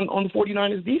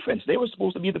 49ers defense. They were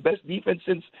supposed to be the best defense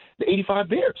since the '85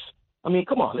 Bears. I mean,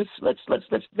 come on, let's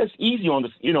easy on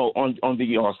this, on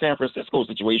the San Francisco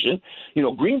situation.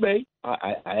 Green Bay,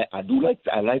 I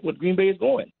like what Green Bay is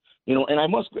going. And I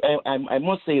must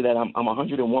say that I'm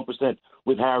 101%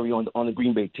 with Harry on the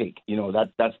Green Bay take.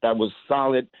 That was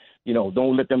solid.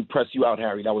 Don't let them press you out,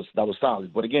 Harry. That was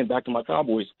solid. But again, back to my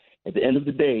Cowboys. At the end of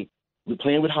the day, we're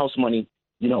playing with house money.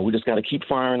 We just got to keep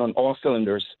firing on all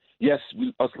cylinders. Yes,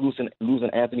 us losing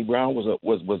Anthony Brown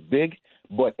was big,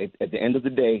 but at the end of the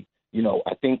day,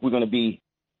 I think we're going to be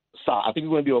solid. I think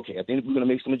we're going to be okay. I think we're going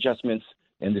to make some adjustments.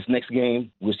 In this next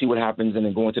game, we'll see what happens, and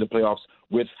then go into the playoffs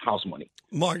with house money.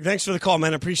 Mark, thanks for the call,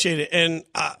 man. I appreciate it. And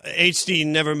HD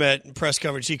never met press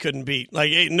coverage he couldn't beat.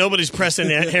 Nobody's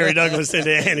pressing Harry Douglas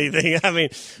into anything. I mean,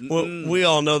 we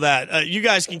all know that. You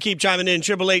guys can keep chiming in.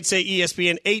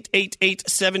 888-SAY-ESPN,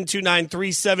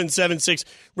 888-729-3776.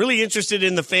 Really interested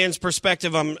in the fans'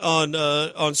 perspective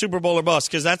on Super Bowl or bust,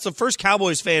 because that's the first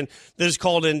Cowboys fan that is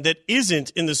called in that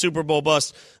isn't in the Super Bowl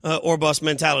bust or bust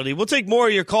mentality. We'll take more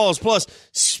of your calls. Plus,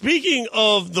 speaking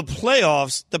of the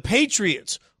playoffs, the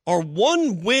Patriots are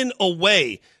one win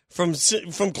away from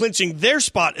clinching their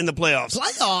spot in the playoffs.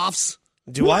 Playoffs?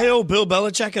 Do I owe Bill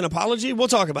Belichick an apology? We'll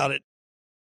talk about it.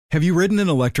 Have you ridden an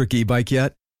electric e-bike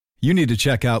yet? You need to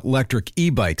check out Electric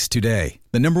E-Bikes today,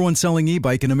 the #1 selling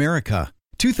e-bike in America.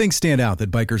 Two things stand out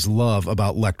that bikers love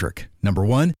about Electric. Number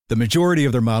one, the majority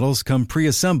of their models come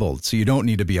pre-assembled, so you don't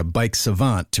need to be a bike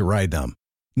savant to ride them.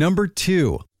 Number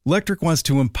two, Electric wants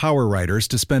to empower riders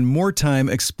to spend more time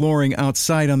exploring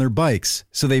outside on their bikes,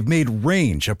 so they've made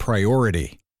range a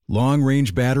priority.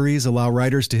 Long-range batteries allow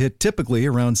riders to hit typically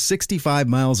around 65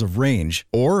 miles of range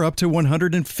or up to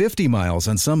 150 miles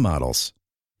on some models.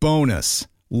 Bonus,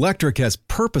 Lectric has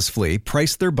purposefully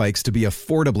priced their bikes to be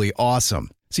affordably awesome,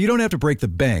 so you don't have to break the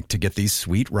bank to get these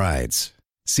sweet rides.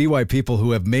 See why people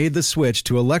who have made the switch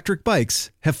to electric bikes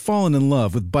have fallen in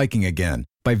love with biking again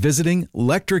by visiting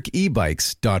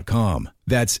lectricebikes.com.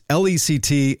 That's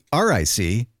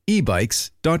LECTRIC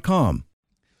ebikes.com.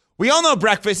 We all know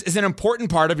breakfast is an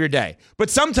important part of your day, but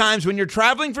sometimes when you're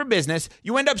traveling for business,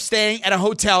 you end up staying at a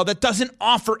hotel that doesn't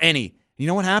offer any. You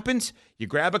know what happens? You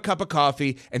grab a cup of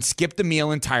coffee and skip the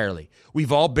meal entirely.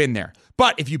 We've all been there.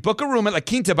 But if you book a room at La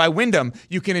Quinta by Wyndham,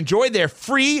 you can enjoy their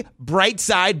free Bright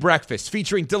Side breakfast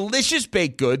featuring delicious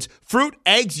baked goods, fruit,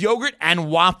 eggs, yogurt, and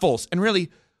waffles. And really,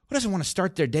 who doesn't want to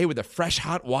start their day with a fresh,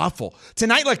 hot waffle?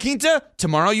 Tonight, La Quinta,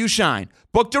 tomorrow you shine.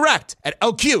 Book direct at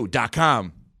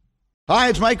lq.com. Hi,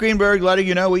 it's Mike Greenberg letting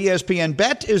you know ESPN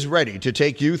Bet is ready to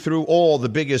take you through all the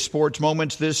biggest sports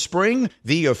moments this spring.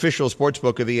 The official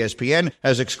sportsbook of ESPN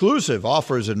has exclusive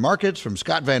offers and markets from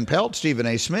Scott Van Pelt, Stephen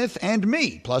A. Smith, and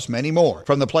me, plus many more.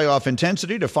 From the playoff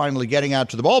intensity to finally getting out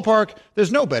to the ballpark,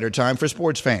 there's no better time for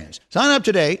sports fans. Sign up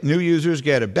today. New users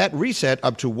get a bet reset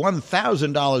up to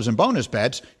 $1,000 in bonus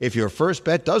bets if your first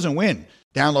bet doesn't win.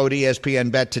 Download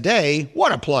ESPN Bet today.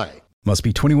 What a play. Must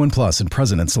be 21 plus and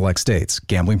present in select states.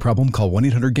 Gambling problem? Call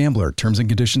 1-800-GAMBLER. Terms and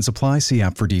conditions apply. See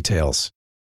app for details.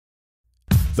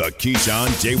 The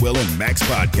Keyshawn, J. Will, and Max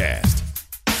podcast.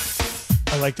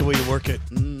 I like the way you work it.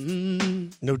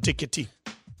 Mm-hmm. No dickety.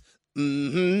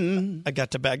 Mm-hmm. I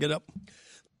got to bag it up.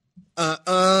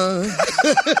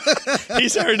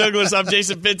 He's Harry Douglas. I'm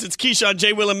Jason Fitz. It's Keyshawn,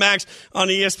 J. Will, and Max on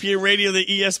ESPN Radio, the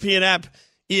ESPN app,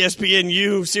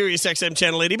 ESPNU, Sirius XM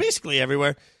Channel 80, basically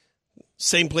everywhere.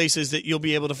 Same places that you'll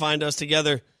be able to find us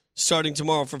together starting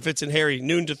tomorrow from Fitz and Harry,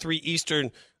 noon to 3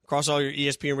 Eastern. Across all your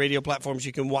ESPN radio platforms,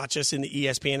 you can watch us in the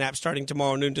ESPN app starting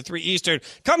tomorrow, noon to 3 Eastern.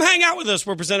 Come hang out with us.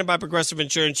 We're presented by Progressive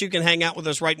Insurance. You can hang out with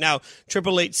us right now.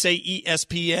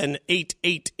 888-SAY-ESPN,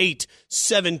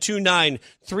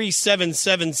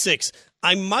 888-729-3776.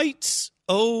 I might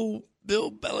owe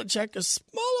Bill Belichick a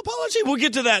small apology. We'll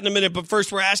get to that in a minute, but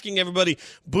first we're asking everybody,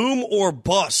 boom or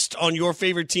bust on your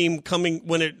favorite team coming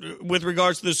with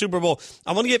regards to the Super Bowl.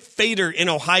 I want to get Fader in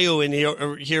Ohio in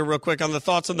here real quick on the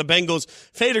thoughts on the Bengals.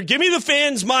 Fader, give me the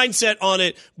fans' mindset on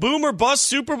it. Boom or bust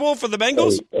Super Bowl for the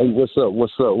Bengals? Hey, what's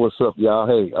up, y'all?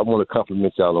 Hey, I want to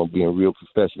compliment y'all on being real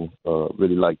professional.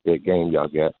 Really like that game y'all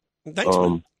got. Thanks,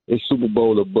 man. It's Super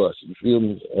Bowl or bust. You feel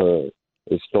me?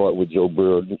 It started with Joe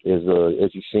Burrow. As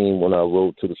you seen when I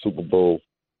rode to the Super Bowl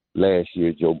last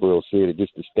year, Joe Burrow said it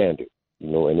just the standard,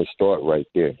 and it start right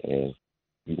there. And,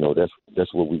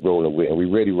 that's what we rolling with. And we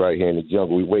ready right here in the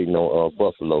jungle. We waiting on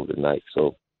Buffalo tonight,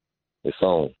 so it's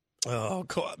on. Oh,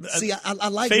 cool. See, I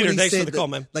like Fader, what he thanks said. for the call,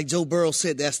 man. Like Joe Burrow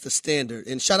said, that's the standard.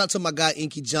 And shout out to my guy,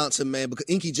 Inky Johnson, man, because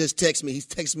Inky just texts me. He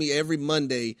texts me every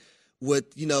Monday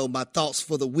with, my thoughts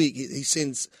for the week. He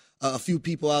sends a few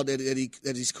people out that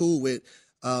he's cool with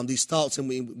these thoughts, and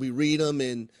we read them,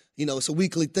 and it's a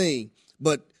weekly thing.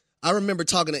 But I remember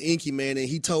talking to Inky, man, and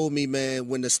he told me, man,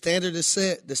 when the standard is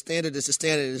set, the standard is the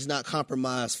standard. It's not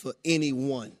compromised for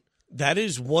anyone. That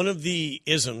is one of the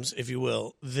isms, if you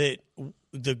will, that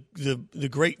the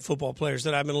great football players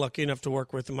that I've been lucky enough to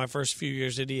work with in my first few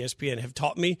years at ESPN have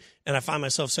taught me, and I find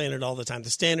myself saying it all the time. The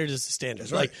standard is the standard.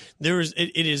 That's right. Like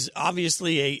it is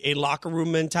obviously a locker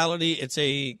room mentality. It's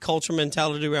a culture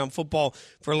mentality around football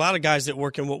for a lot of guys that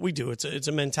work in what we do. It's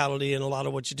a mentality in a lot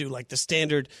of what you do. Like the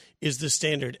standard is the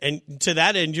standard, and to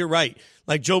that end, you're right.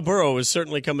 Like Joe Burrow is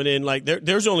certainly coming in. Like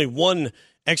there's only one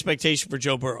expectation for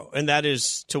Joe Burrow, and that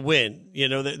is to win.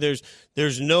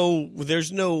 There's no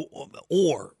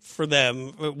or for them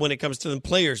when it comes to the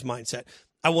players' mindset.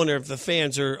 I wonder if the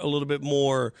fans are a little bit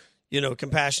more,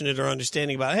 compassionate or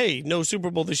understanding about, hey, no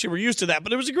Super Bowl this year. We're used to that,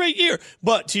 but it was a great year.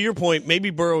 But to your point, maybe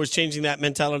Burrow is changing that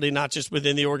mentality, not just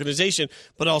within the organization,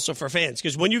 but also for fans.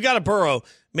 Because when you got a Burrow,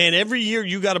 man, every year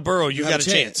you got a Burrow, you got a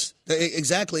chance.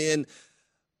 Exactly. And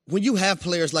when you have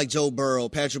players like Joe Burrow,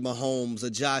 Patrick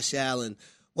Mahomes, Josh Allen,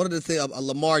 one of the things,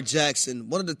 Lamar Jackson,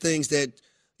 one of the things that,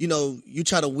 you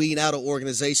try to weed out of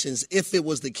organizations, if it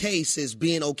was the case, is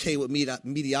being okay with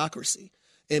mediocrity.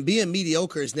 And being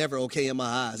mediocre is never okay in my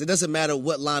eyes. It doesn't matter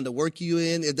what line of work you're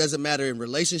in. It doesn't matter in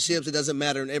relationships. It doesn't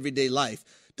matter in everyday life.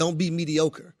 Don't be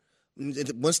mediocre.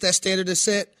 Once that standard is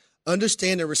set,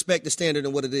 understand and respect the standard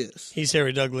and what it is. He's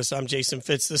Harry Douglas. I'm Jason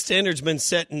Fitz. The standard's been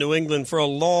set in New England for a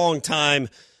long time.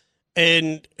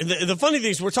 And the funny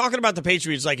thing is, we're talking about the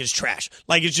Patriots like it's trash.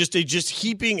 Like it's just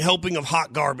helping of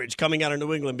hot garbage coming out of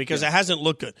New England because it hasn't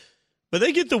looked good. But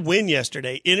they get the win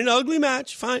yesterday in an ugly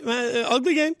match,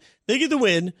 ugly game. They get the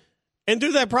win. And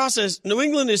through that process, New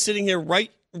England is sitting here right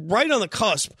on the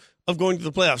cusp of going to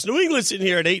the playoffs. New England's sitting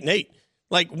here at 8-8.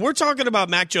 Like, we're talking about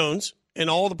Mac Jones and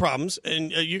all the problems,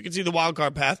 and you can see the wild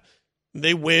card path.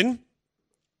 They win.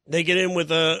 They get in with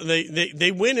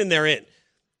they win and they're in.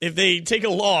 If they take a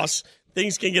loss,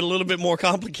 things can get a little bit more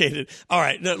complicated. All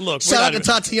right, look. Shout out to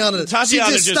Tatiana. She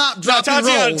just stopped, dropped, and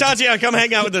rolled. Tatiana, come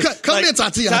hang out with us. Come in,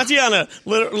 Tatiana. Tatiana,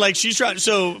 like she's trying.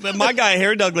 So my guy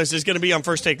Harry Douglas is going to be on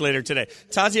First Take later today.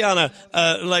 Tatiana,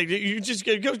 like you just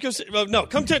go. No,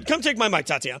 come take my mic,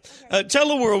 Tatiana. Tell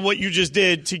the world what you just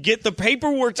did to get the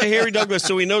paperwork to Harry Douglas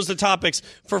so he knows the topics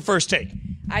for First Take.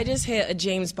 I just hit a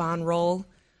James Bond roll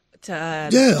to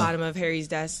the bottom of Harry's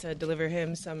desk to deliver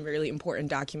him some really important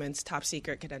documents, top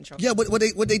secret credential. Yeah,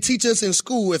 what they teach us in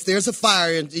school, if there's a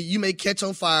fire and you may catch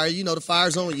on fire, the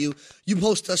fire's on you, you're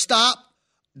supposed to stop,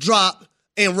 drop,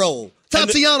 and roll.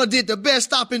 Tatiana did the best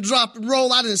stop and drop and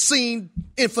roll I done seen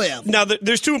in forever. Now,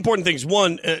 there's two important things.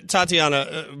 One,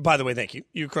 Tatiana, by the way, thank you.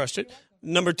 You crushed it.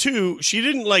 Number two, she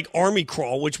didn't army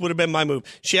crawl, which would have been my move.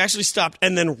 She actually stopped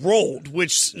and then rolled,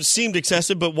 which seemed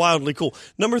excessive but wildly cool.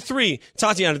 Number three,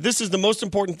 Tatiana, this is the most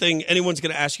important thing anyone's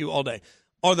going to ask you all day.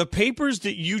 Are the papers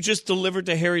that you just delivered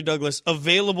to Harry Douglas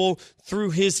available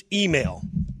through his email?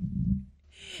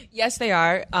 Yes, they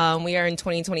are. We are in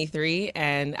 2023,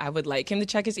 and I would like him to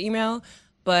check his email.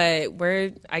 But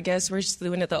I guess we're just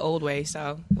doing it the old way,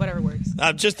 so whatever works.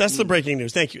 That's the breaking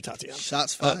news. Thank you, Tatiana.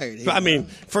 Shots fired.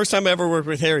 First time I ever worked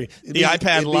with Harry, the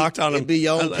iPad locked on him. It'd be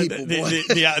your own people, boy.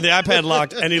 The iPad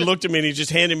locked, and he looked at me and he just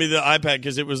handed me the iPad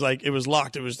because it was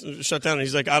locked. It was shut down. And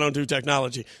he's like, I don't do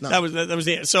technology. No. That was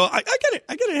the end. So I get it.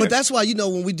 I get it. But that's why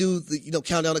when we do the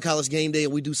Countdown to College Game Day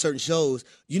and we do certain shows,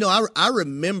 I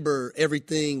remember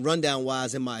everything rundown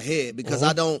wise in my head because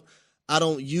I don't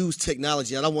use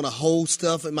technology. I don't want to hold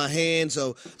stuff in my hand,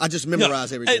 so I just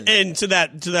memorize everything. And to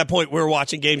that point, we were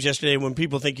watching games yesterday when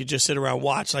people think you just sit around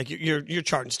watch, like you're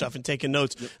charting stuff and taking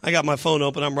notes. Yep. I got my phone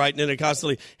open. I'm writing in it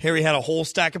constantly. Harry had a whole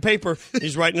stack of paper.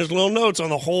 He's writing his little notes on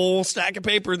the whole stack of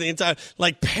paper, the entire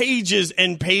pages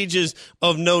and pages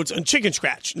of notes and chicken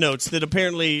scratch notes that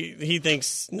apparently he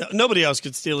thinks nobody else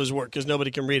could steal his work because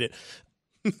nobody can read it.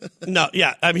 No,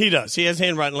 yeah, he does. He has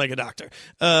handwriting like a doctor.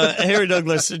 Harry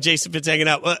Douglas, Jason Fitz hanging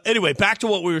out. Anyway, back to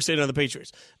what we were saying on the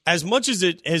Patriots. As much as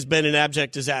it has been an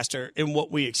abject disaster in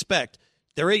what we expect,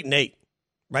 they're 8-8,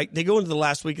 right? They go into the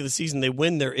last week of the season, they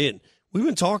win, they're in. We've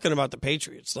been talking about the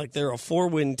Patriots like they're a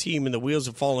 4-win team and the wheels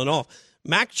have fallen off.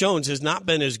 Mac Jones has not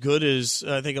been as good as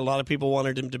I think a lot of people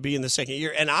wanted him to be in the second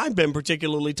year, and I've been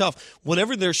particularly tough.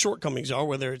 Whatever their shortcomings are,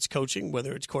 whether it's coaching,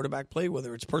 whether it's quarterback play,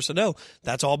 whether it's personnel,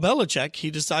 that's all Belichick.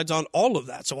 He decides on all of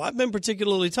that. So I've been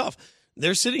particularly tough.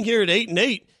 They're sitting here at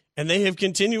 8-8, and they have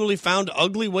continually found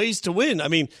ugly ways to win. I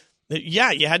mean,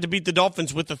 yeah, you had to beat the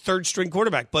Dolphins with the third-string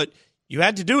quarterback, but you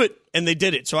had to do it, and they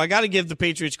did it. So I got to give the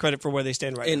Patriots credit for where they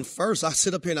stand right now. And first, I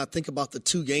sit up here and I think about the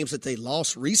two games that they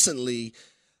lost recently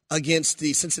against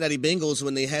the Cincinnati Bengals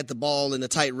when they had the ball in the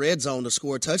tight red zone to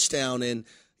score a touchdown and,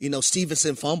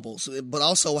 Stevenson fumbles. But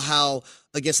also how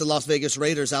against the Las Vegas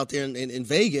Raiders out there in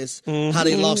Vegas, how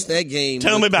they lost that game.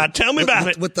 Tell me about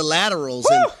it. With the laterals.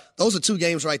 Woo! And those are two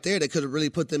games right there that could have really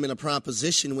put them in a prime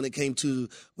position when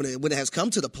it has come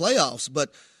to the playoffs.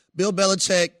 But Bill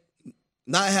Belichick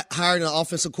not hiring an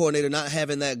offensive coordinator, not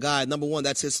having that guy, number one,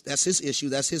 that's his issue.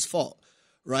 That's his fault,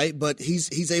 right? But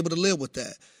he's able to live with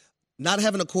that. Not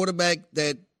having a quarterback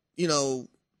that,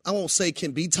 I won't say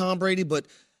can be Tom Brady, but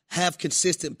have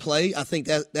consistent play, I think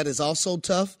that is also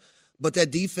tough. But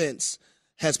that defense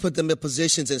has put them in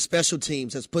positions, and special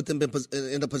teams has put them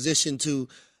in a position to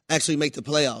actually make the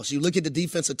playoffs. You look at the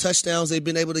defensive touchdowns they've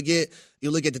been able to get. You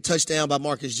look at the touchdown by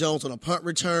Marcus Jones on a punt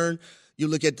return. You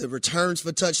look at the returns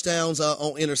for touchdowns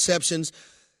on interceptions.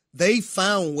 They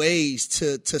found ways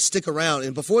to stick around.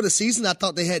 And before the season, I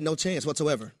thought they had no chance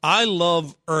whatsoever. I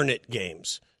love earn it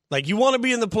games. Like, you want to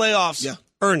be in the playoffs,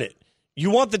 earn it.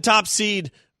 You want the top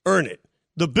seed, earn it.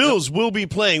 The Bills will be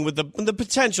playing with the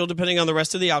potential, depending on the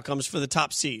rest of the outcomes, for the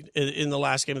top seed in the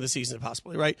last game of the season,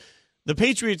 possibly, right? The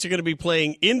Patriots are going to be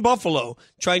playing in Buffalo,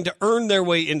 trying to earn their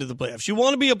way into the playoffs. You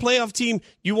want to be a playoff team,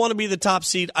 you want to be the top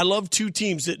seed. I love two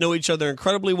teams that know each other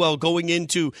incredibly well going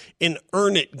into an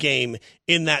earn-it game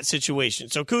in that situation.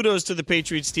 So kudos to the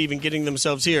Patriots, Steve, in getting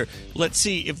themselves here. Let's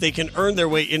see if they can earn their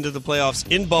way into the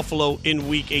playoffs in Buffalo in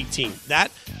Week 18.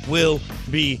 That will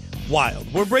be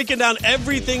wild. We're breaking down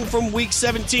everything from Week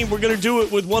 17. We're going to do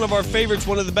it with one of our favorites,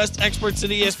 one of the best experts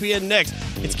at ESPN next.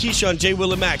 It's Keyshawn, J.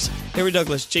 Will, and Max. Harry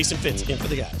Douglas, Jason Fitz, in for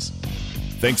the guys.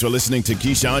 Thanks for listening to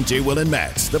Keyshawn, J. Will, and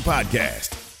Max, the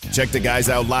podcast. Check the guys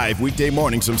out live weekday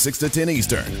mornings from 6 to 10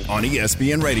 Eastern on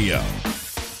ESPN Radio.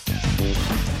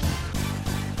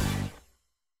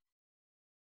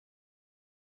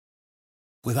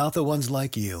 Without the ones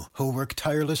like you, who work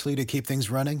tirelessly to keep things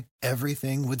running,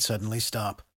 everything would suddenly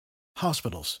stop.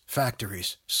 Hospitals,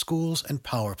 factories, schools, and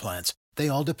power plants, they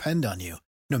all depend on you.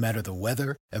 No matter the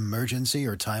weather, emergency,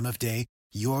 or time of day,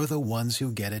 you're the ones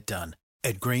who get it done.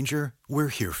 At Grainger, we're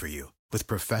here for you with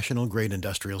professional-grade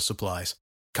industrial supplies.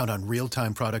 Count on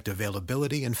real-time product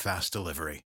availability and fast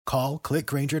delivery. Call,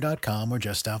 clickgrainger.com, or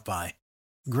just stop by.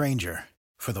 Grainger,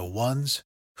 for the ones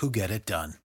who get it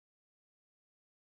done.